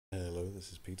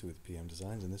this is Peter with PM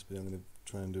Designs. In this video I'm going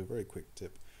to try and do a very quick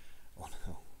tip on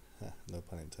how, no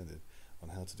pun intended, on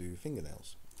how to do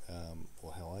fingernails,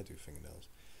 or how I do fingernails.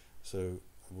 So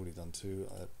I've already done two.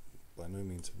 I by no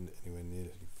means anywhere near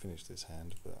finished this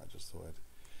hand, but I just thought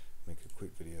I'd make a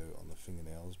quick video on the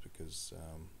fingernails because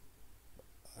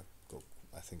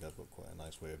I think I've got quite a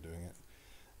nice way of doing it.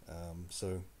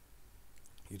 So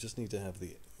you just need to have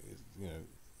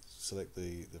select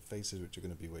the faces which are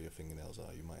going to be where your fingernails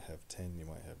are. You might have 10, you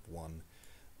might have 1.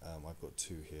 I've got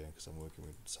 2 here because I'm working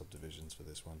with subdivisions for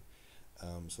this one.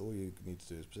 So all you need to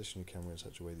do is position your camera in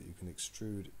such a way that you can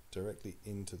extrude directly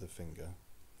into the finger.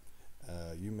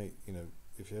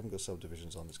 If you haven't got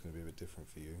subdivisions on, it's going to be a bit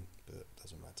different for you, but it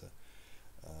doesn't matter.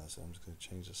 So I'm just going to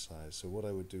change the size. So what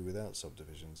I would do without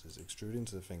subdivisions is extrude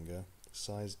into the finger,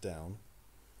 size down,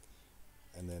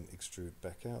 and then extrude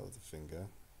back out of the finger,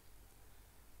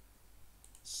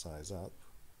 size up,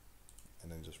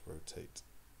 and then just rotate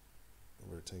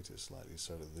it slightly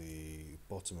so that the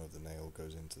bottom of the nail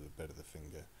goes into the bed of the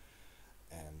finger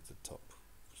and the top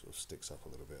sort of sticks up a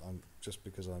little bit. Just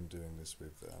because I'm doing this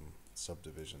with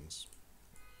subdivisions,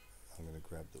 I'm going to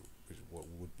grab what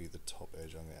would be the top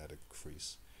edge. I'm going to add a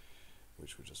crease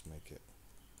which will just make it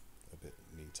a bit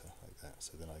neater like that,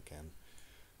 so then I can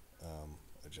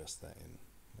adjust that in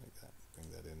like that, bring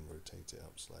that in, rotate it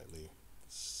up slightly,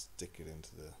 stick it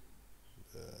into the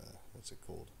what's it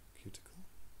called, cuticle,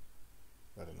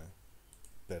 I don't know,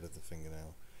 bed of the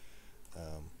fingernail.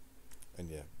 And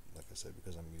yeah, like I said,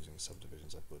 because I'm using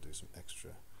subdivisions, I've got to do some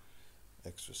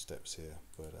extra steps here,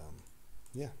 but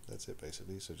yeah, that's it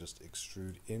basically. So just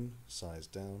extrude in, size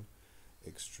down,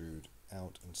 extrude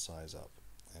out, and size up,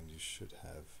 and you should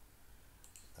have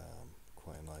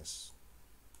quite a nice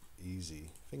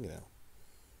easy fingernail.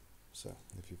 So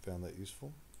if you found that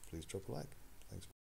useful, please drop a like. Thanks.